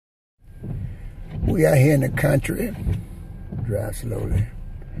We out here in the country. Drive slowly.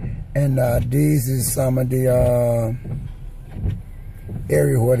 And these is some of the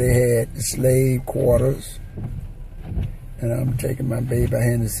area where they had the slave quarters. And I'm taking my baby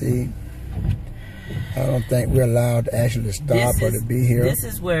behind the seat. I don't think we're allowed to actually stop or to be here. This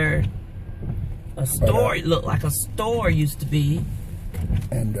is where a store looked like a store used to be.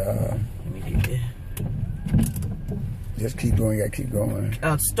 And Let me get there. just keep going. You gotta keep going.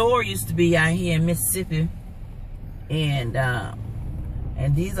 A store used to be out here in Mississippi, and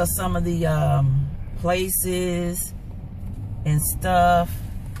these are some of the places and stuff.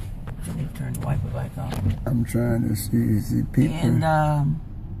 I need to turn the wiper back on. I'm trying to see people. And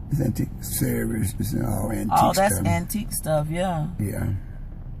it's antique service. It's all antique stuff. oh, that's antique stuff, yeah. Yeah.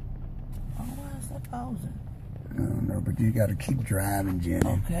 Oh, why is that pausing? I don't know, but you gotta keep driving, Jenny.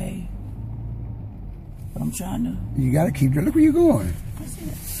 Okay. But I'm trying to. You gotta keep. Look where you're going. I see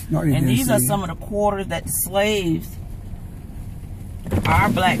it. No, you And didn't these see are it. some of the quarters that the slaves, our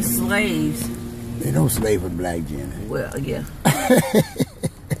black slaves. They don't slave for black, Jenny. Well, yeah.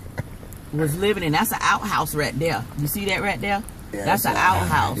 was living in. That's an outhouse right there. You see that right there? Yeah, that's an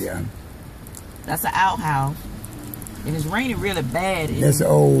outhouse. Yeah. That's an outhouse. And it's raining really bad. That's an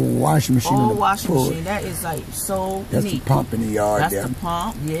old washing machine. Old washing machine. That is like so That's neat. the pump in the yard That's there. the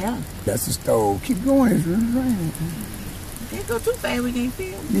pump, yeah. That's the stove. Keep going. It's really raining. Can't go too fast. We can't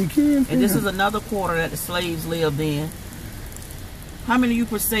film. You can't. And this is another quarter that the slaves lived in. How many of you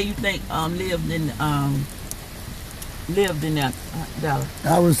per se you think lived in that Dallas?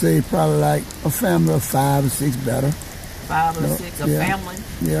 I would say probably like a family of 5 or 6 better. 5 or 6, a family.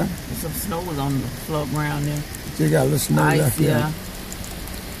 Yeah. And some snow was on the floor ground there. You got a little snow left there.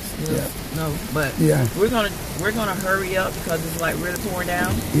 Yeah. No, but yeah, we're gonna hurry up because it's like really pouring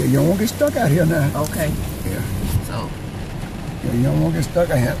down. Yeah, you don't want to get stuck out here now. Okay. Yeah. So. Yeah, you don't want to get stuck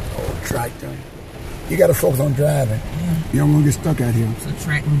out here. Oh, tractor. You got to focus on driving. Yeah. You don't want to get stuck out here. It's a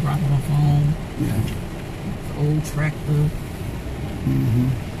tractor dropping off home. Yeah. It's an old tractor. Mm-hmm.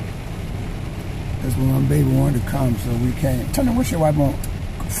 That's when my baby wanted to come, so we can't. Tell me what's your wife on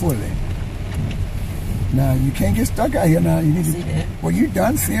fully. Now, you can't get stuck out here now. You need to. See that? Well, you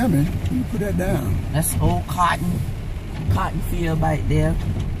done filming. You put that down. That's old cotton field right there.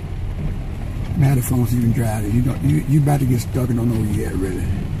 Now the phone's even drive it. You about to get stuck and don't know where you at, really.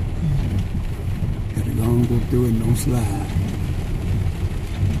 Got to go and go through it and don't slide.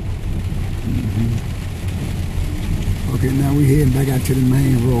 Okay, now we're heading back out to the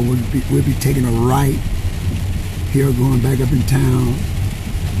main road. We'll be taking a right here, going back up in town.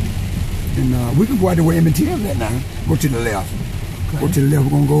 And we can go out the way Emmett Hill's at now. Go to the left. Okay. Go to the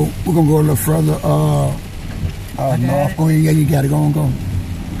left. We're gonna go a little further north. Go ahead, yeah, you got it. Go on, go.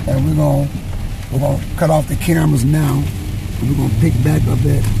 And we're gonna cut off the cameras now. And we're gonna pick back up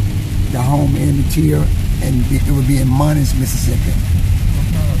at the home Emmett Hill, and it will be in Munnis, Mississippi.